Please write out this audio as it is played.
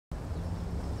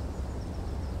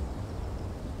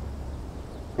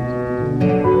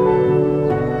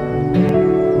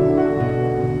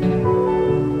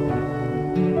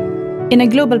In a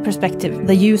global perspective,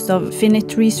 the use of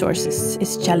finite resources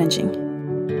is challenging.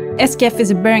 SKF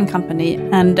is a bearing company,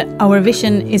 and our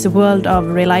vision is a world of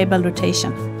reliable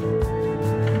rotation.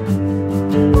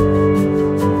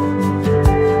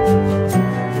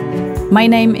 My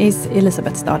name is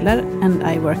Elisabeth Stadler, and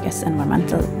I work as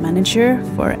environmental manager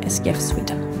for SKF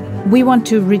Sweden. We want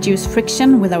to reduce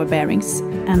friction with our bearings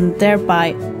and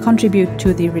thereby contribute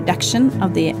to the reduction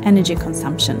of the energy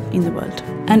consumption in the world.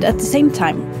 And at the same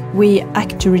time, we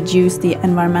act to reduce the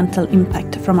environmental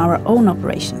impact from our own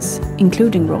operations,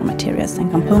 including raw materials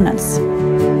and components.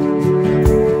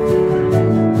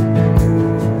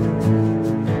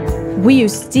 We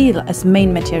use steel as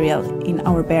main material in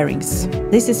our bearings.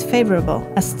 This is favorable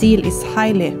as steel is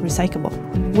highly recyclable.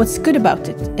 What's good about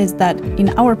it is that in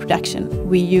our production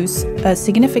we use a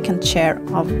significant share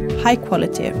of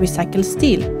high-quality recycled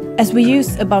steel. As we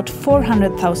use about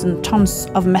 400,000 tons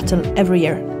of metal every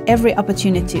year, every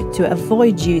opportunity to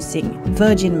avoid using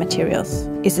virgin materials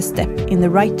is a step in the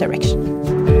right direction.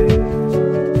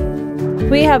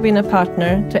 We have been a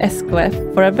partner to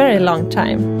SKF for a very long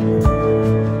time.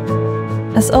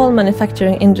 As all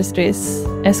manufacturing industries,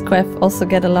 SKF also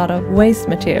get a lot of waste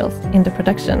materials in the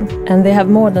production, and they have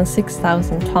more than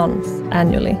 6,000 tons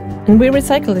annually. And we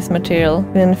recycle this material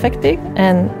in an effective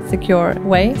and secure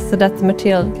way so that the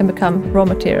material can become raw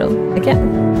material again.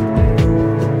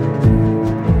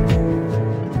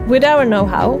 With our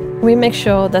know-how, we make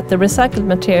sure that the recycled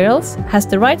materials has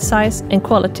the right size and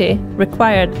quality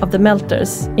required of the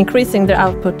melters, increasing their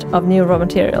output of new raw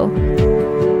material.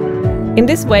 In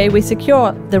this way, we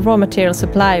secure the raw material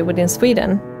supply within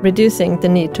Sweden, reducing the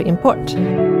need to import.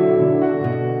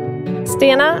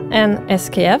 Stena and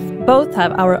SKF both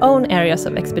have our own areas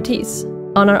of expertise.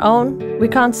 On our own, we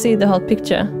can't see the whole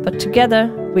picture, but together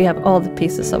we have all the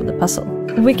pieces of the puzzle.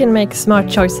 We can make smart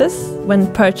choices when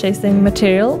purchasing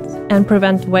materials and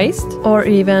prevent waste, or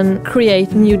even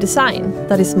create new design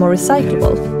that is more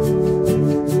recyclable.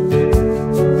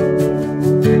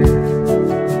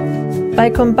 By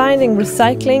combining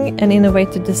recycling and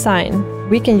innovative design,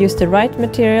 we can use the right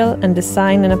material and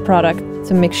design in a product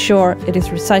to make sure it is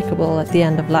recyclable at the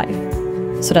end of life,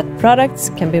 so that products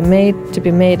can be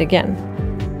made again.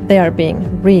 They are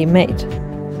being remade.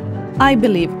 I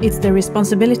believe it's the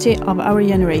responsibility of our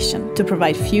generation to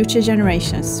provide future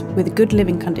generations with good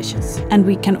living conditions, and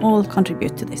we can all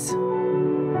contribute to this.